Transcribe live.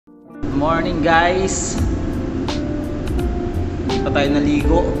Good morning guys. Hindi pa tayo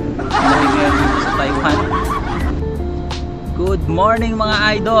naligo. Ngayon sa Taiwan. Good morning mga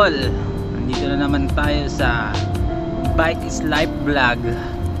idol. Nandito na naman tayo sa Bike is Life vlog.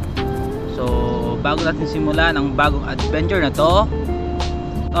 So bago natin simulan ang bagong adventure na to,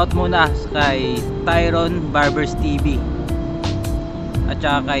 out muna kay Tyron Barbers TV at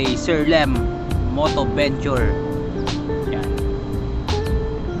saka kay Sir Lem Moto Venture. Yan.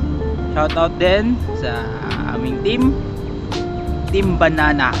 Shout out din sa aming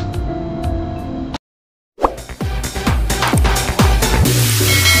TeamBanana.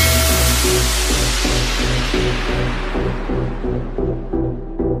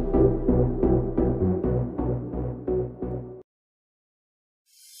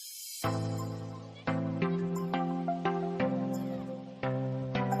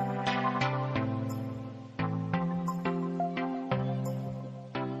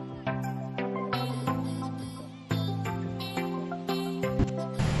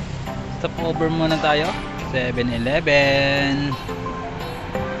 Stop over muna tayo. 7-Eleven.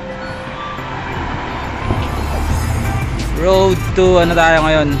 Road to ano tayo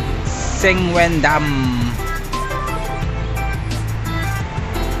ngayon? ZENGWEN Dam.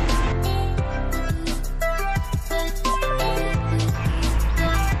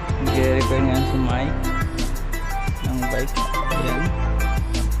 Nag-repair nga si Mike ng bike. Ayan.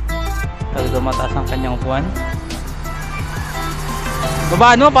 Talaga mataas ang kanyang upuan.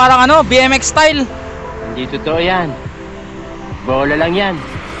 Baba ano, parang ano, BMX style. Hindi totoo yan. Bola lang yan.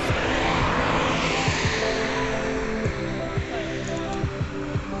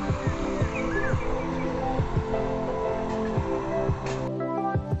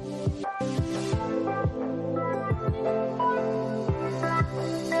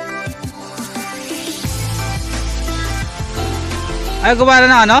 Ay, gumana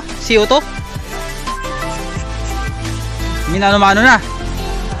na ano? CO2? Minano-mano na.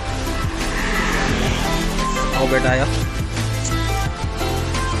 Over tayo.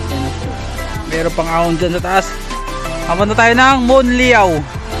 Meron pang ahon dyan sa taas. Hapunta tayo ng Monliao.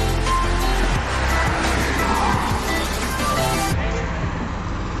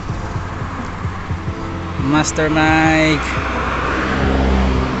 Master Mike,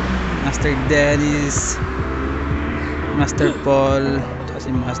 Master Dennis, Master Paul, at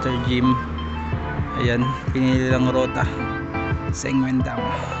si Master Jim. Ayan, pinili lang rota. ZENGWEN Dam.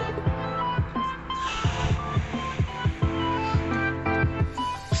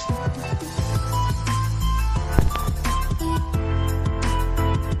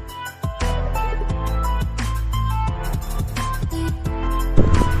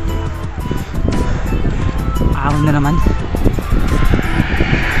 Ahon na naman.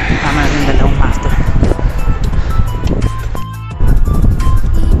 Tama na yung dalawang master.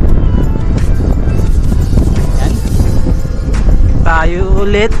 Yan. Tayo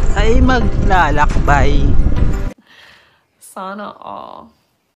ulit ay maglalakbay. Sana all.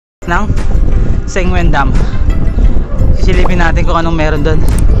 Nang ZENGWEN Dam. Sisilipin natin kung anong meron doon.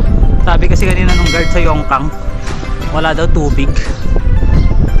 Sabi kasi kanina nung guard sa Yongkang, wala daw tubig.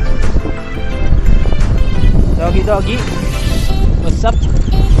 Doggy doggy, what's up?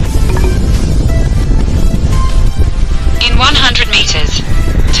 In 100 meters,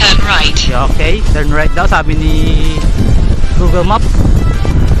 turn right. Okay, turn right daw sabi ni Google Map.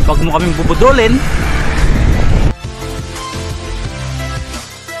 Huwag mo kaming bubudulin.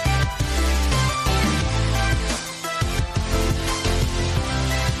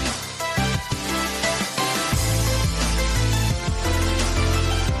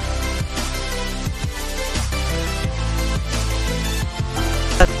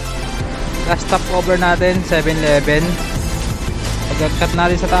 Last stop over natin, 7-Eleven. Pagkat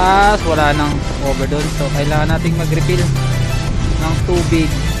natin sa taas, wala nang over doon. So kailangan nating mag-refill ng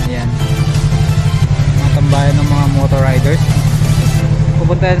tubig. Ayan. Mga tambayan ng mga motor riders.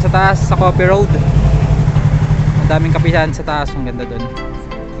 Pupunta yan sa taas, sa Coffee Road. Madaming kapihan sa taas. Ang ganda doon.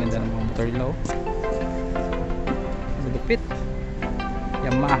 Ang ganda ng mga motor ilaw. Malupit.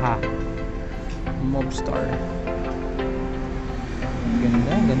 Yamaha Mobstar.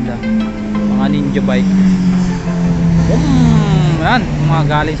 Ganda, ganda. Mga ninja bike. Yan, mga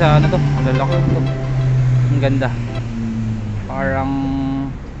galing sa ano to, ang lalaki to. Ang ganda. Parang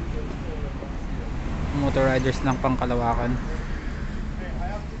motor riders ng pangkalawakan.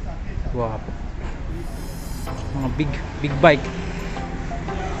 Wow. Mga big bike.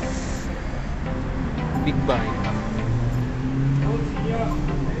 Big bike.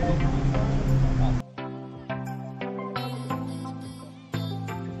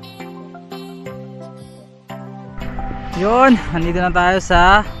 Yun, nandito na tayo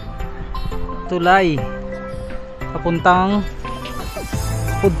sa tulay papuntang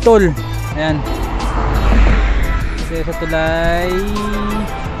Pudtol. Ayan. Kasi sa tulay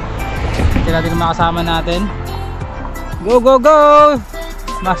hindi natin mga kasama natin. Go go go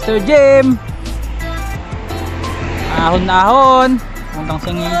Master Jim. Ahon na ahon puntang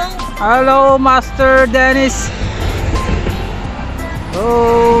singin. Hello Master Dennis.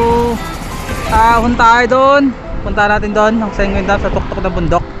 Oh, ahon tayo doon. Punta natin doon ang ZENGWEN Dam sa tuktok ng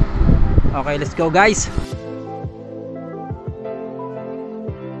bundok. Okay, let's go guys.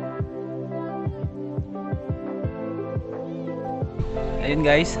 Ayun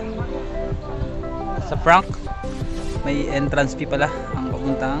guys, sa prank may entrance fee pala ang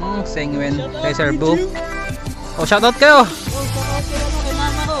papuntang ZENGWEN Reservio. Oh, shoutout kayo.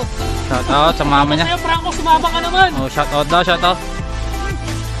 Shoutout sa mama niya. Oh, shoutout daw, shoutout.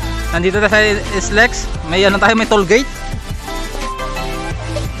 Nandito tayo sa Islex. May ano tayo, may toll gate.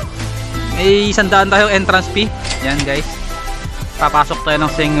 May 100 tayong entrance fee. Yan guys. Papasok tayo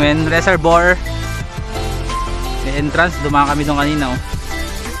ng ZENGWEN Reservoir. May entrance, dumaan kami doon kanina. Oh.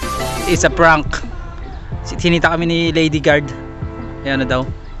 It's a prank. Sinita kami ni Lady Guard. Ayan na daw,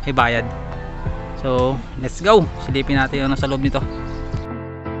 may bayad. So, let's go. Silipin natin yung nasa loob nito.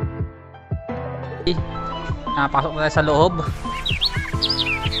 Okay. Napasok na tayo sa loob.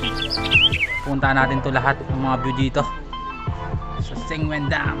 Punta natin to lahat ng mga view dito sa ZENGWEN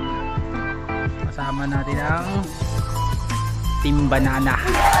Dam. Kasama natin ang TeamBanana.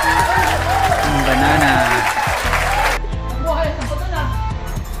 TeamBanana.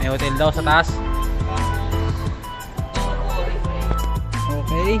 May hotel daw sa taas.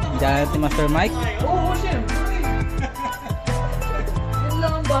 Okay, dyan si Master Mike. Oo, siyempre. Yun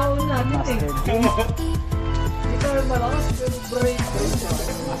lang ang baon namin. Master Jim. Ito ang malakas. Break.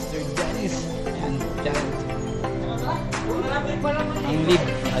 Master Dennis. Ayan, dyan. Ang lead,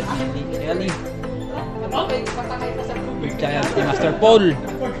 AdminElly. Dyan si Master Paul.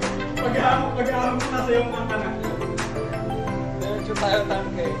 Pag-aamon na sa iyong mga na. Diretso tayo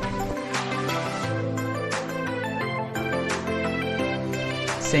kayo.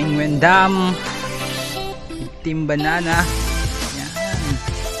 ZENGWEN Dam. TeamBanana. Yan.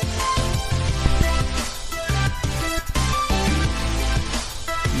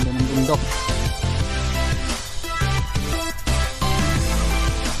 Ganda ng bundok.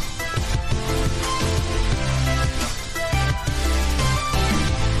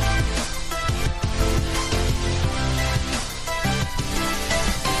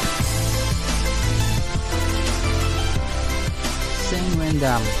 ZENGWEN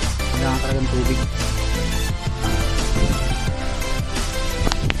Dam. Wala ka talagang tubig.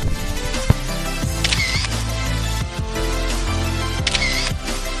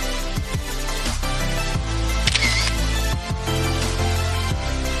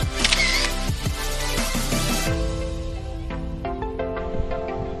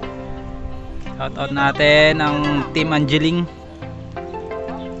 Shoutout natin ang Team Angeling.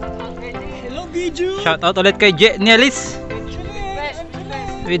 Hello, Biju! Shoutout ulit kay Nelis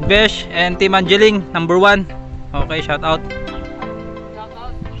with Besh and Team Angeling #1. Okay, shoutout.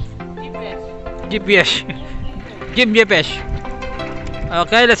 GPS. GPS.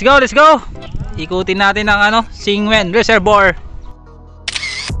 Okay, let's go, let's go. Ikutin natin ang ano, ZENGWEN Reservoir.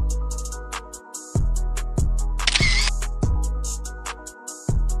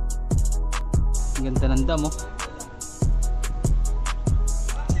 Ganda ng dam, oh.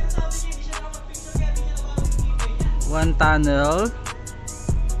 One tunnel.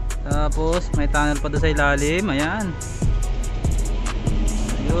 Tapos may tunnel pa doon sa ilalim. Ayan.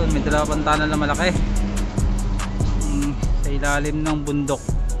 Ayun, may dalawa pang tunnel na malaki. Sa ilalim ng bundok.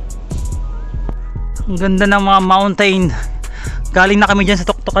 Ang ganda ng mga mountain. Galing na kami dyan sa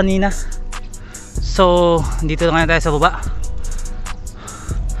tuktok kanina. So, dito na ngayon tayo sa baba.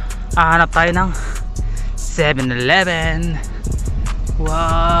 Hahanap tayo ng 7-Eleven.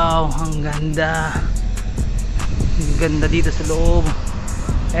 Wow, ang ganda. Ang ganda dito sa loob.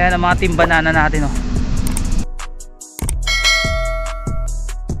 Ayan ang mga TeamBanana natin, oh.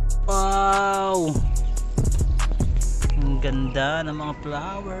 Wow, ang ganda ng mga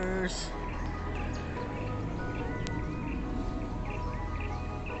flowers.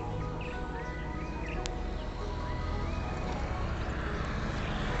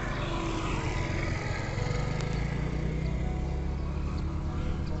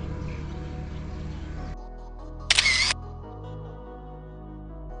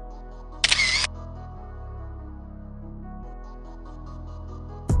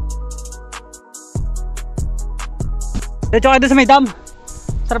 Diretso kayo doon sa may dam.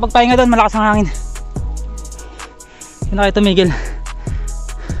 Sarap magpahinga doon, malakas ang hangin. Hindi na kayo tumigil.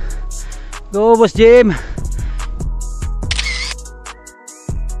 Go, Boss Jim.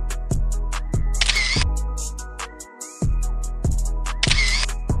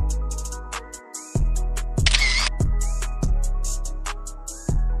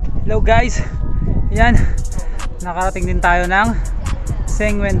 Hello guys. Ayan. Nakarating din tayo ng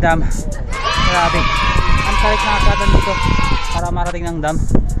ZENGWEN Dam. Grabe. Ang tarik na akatan dito para marating ng dam.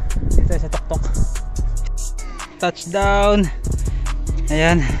 Dito sa tuktok. Touchdown.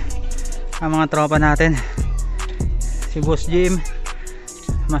 Ayan. Ang mga tropa natin. Si Boss Jim,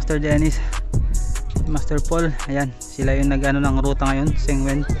 Master Dennis, Master Paul. Ayan. Sila yung nag-ano ng ruta ngayon.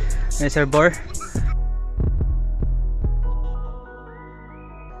 ZENGWEN Reservoir.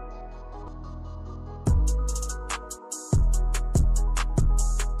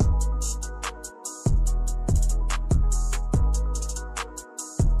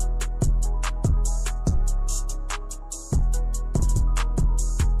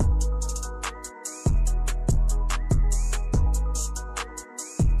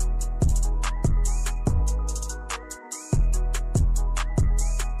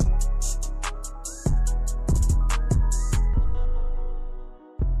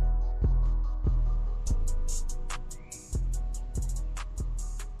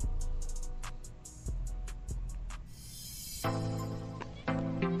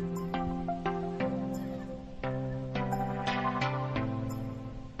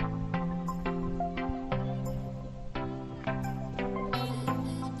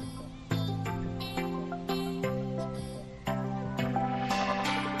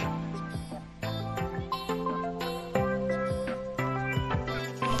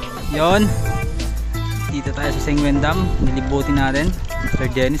 Yon. Dito tayo sa ZENGWEN Dam. Nilibutin natin.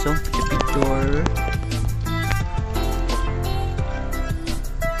 Mr. Dennis, oh. Picture.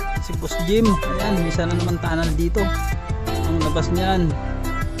 Si Boss Jim. Ayan, may sana naman tunnel dito. Ang labas niyan.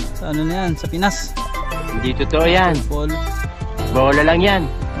 Sa ano na yan? Sa Pinas. Hindi totoo yan. Paul. Bola lang yan.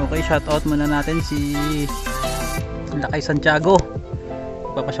 Okay, shoutout muna natin si Lakay Santiago.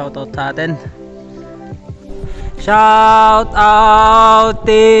 Papa-shoutout sa atin. Shout out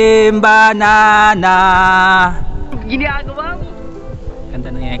TeamBanana. Ginagawa mo.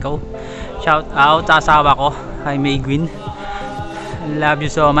 Ganda ng echo. Shout out sa asawa ko, kay May Gwyn. Love you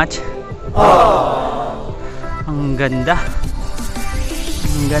so much. Ang ganda.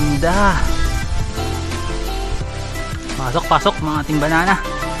 Ang ganda. Pasok, pasok mga TeamBanana.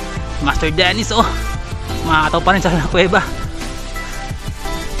 Master Dennis, oh. Makakataw pa rin sa kuweba.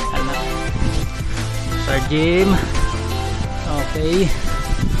 Sir Jim. Okay.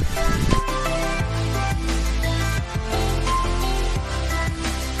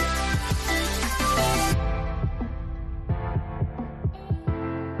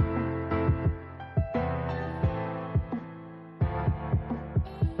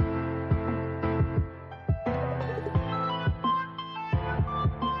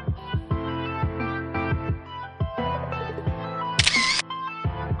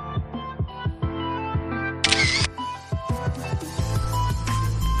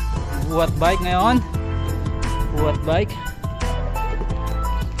 Buhat bike ngayon. Buhat bike.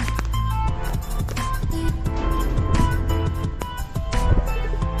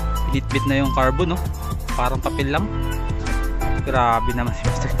 Pinitbit na yung carbon, no? Parang papel lang. Grabe naman si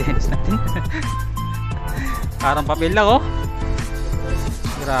Master Dennis natin. Parang papel lang, oh.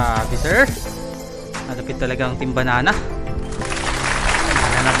 Grabe, sir. Malapit talaga ang TeamBanana.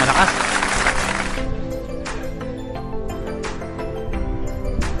 Malakas.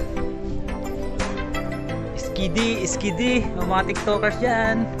 Skiddy, mga tiktokers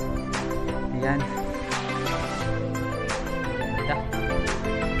dyan. Ayan.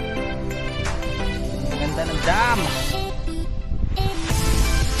 Ganda ng dam.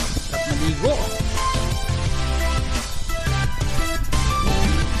 Sarap maligo.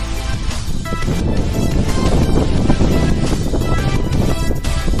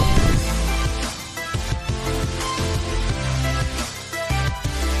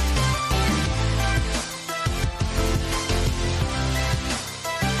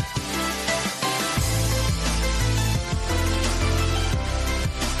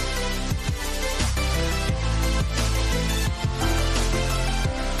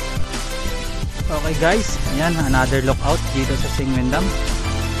 Okay guys, ayan, another lookout dito sa ZENGWEN Dam.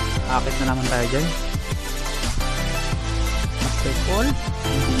 Akit na naman tayo dyan. Master Paul,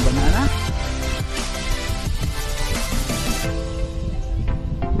 TeamBanana.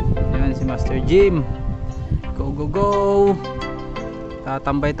 Ayan si Master Jim. Go go go.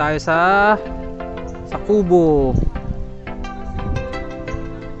 Tatambay tayo sa kubo.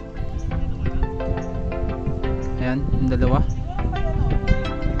 Ayan, yung dalawa.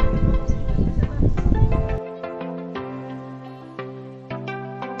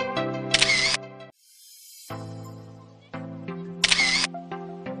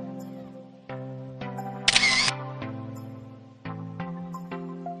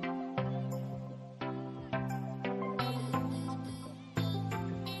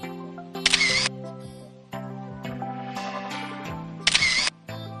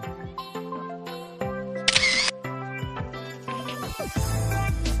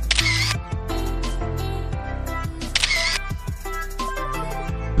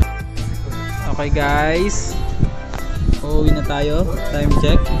 Okay guys, uuwi na tayo. Time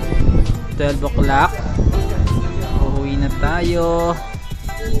check 12 o'clock. Uuwi na tayo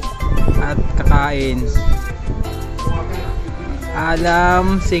at kakain.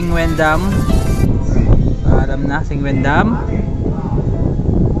 Alam ZENGWEN Dam. Alam na ZENGWEN Dam.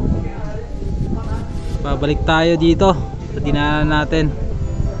 Babalik tayo dito sa dinaanan natin.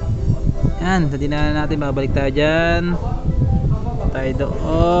 Yan, sa dinaanan natin babalik tayo dyan. Tayo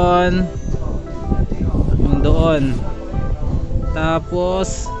doon. Yung doon.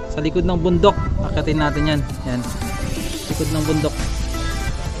 Tapos sa likod ng bundok, akatin natin yan. Yan. Likod ng bundok.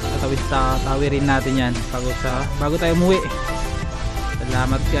 Tawirin natin yan bago tayo umuwi.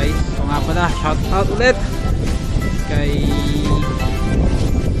 Salamat guys. So nga pala, shout out ulit kay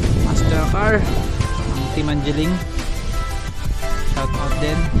Master Car ng Team Angeling. Shout out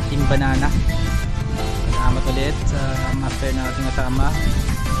din TeamBanana. Salamat ulit sa master na ating kasama,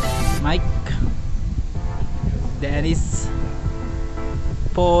 Mike, Dennis,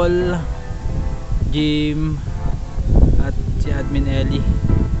 Paul, Jim at si AdminElly.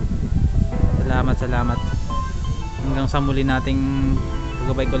 Salamat. Hanggang sa muli nating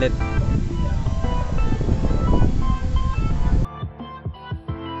pagbabay ulit.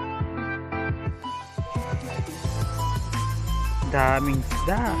 Daming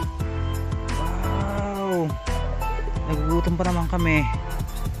isda. Wow, nagugutom pa naman kami.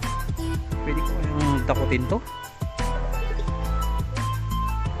 Pwede ko kayong takutin to.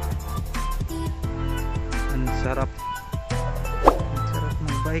 Ang sarap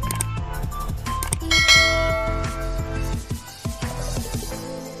mag bike.